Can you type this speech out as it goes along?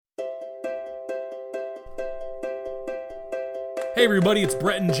Hey everybody, it's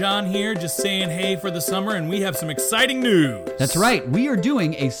Brett and John here, just saying hey for the summer, and we have some exciting news. That's right, we are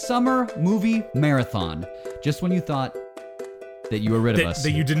doing a summer movie marathon. Just when you thought that you were rid of us.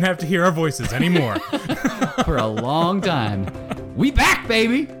 That you didn't have to hear our voices anymore. For a long time. We back,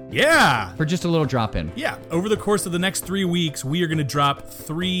 baby! Yeah! For just a little drop-in. Yeah, over the course of the next 3 weeks, we are going to drop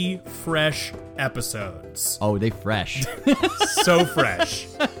 3 fresh episodes. Oh, they fresh. So fresh.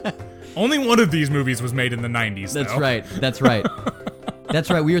 Only one of these movies was made in the 90s, though. That's right. That's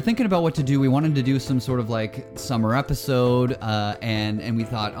right. We were thinking about what to do. We wanted to do some sort of like summer episode, and we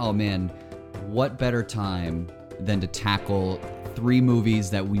thought, oh man, what better time than to tackle 3 movies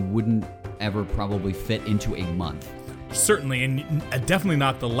that we wouldn't ever probably fit into a month. Certainly, and definitely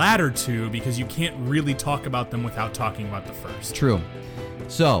not the latter 2, because you can't really talk about them without talking about the first. True.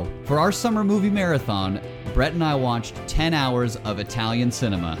 So, for our summer movie marathon, Brett and I watched 10 hours of Italian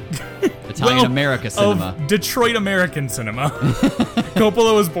cinema. America cinema. Of Detroit American cinema.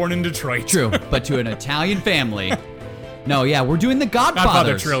 Coppola was born in Detroit. True, but to an Italian family. No, yeah, we're doing the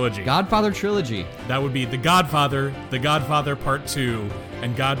Godfather trilogy. Godfather trilogy. That would be The Godfather Part 2,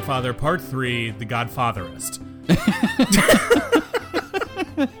 and Godfather Part 3, The Godfatherist.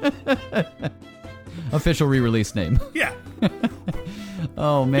 Official re-release name. Yeah.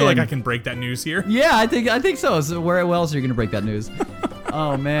 Oh man. I feel like I can break that news here. Yeah, I think so. So where else are you going to break that news?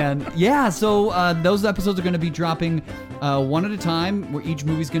 Oh man. Yeah, so those episodes are going to be dropping one at a time, where each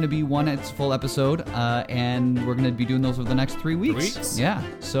movie's going to be one its full episode, and we're going to be doing those over the next 3 weeks. Yeah.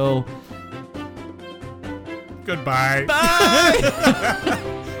 So goodbye. Bye.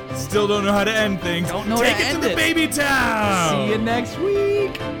 Still don't know how to end things. Don't know Take how to it end to the it. baby town. See you next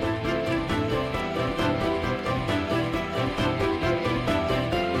week.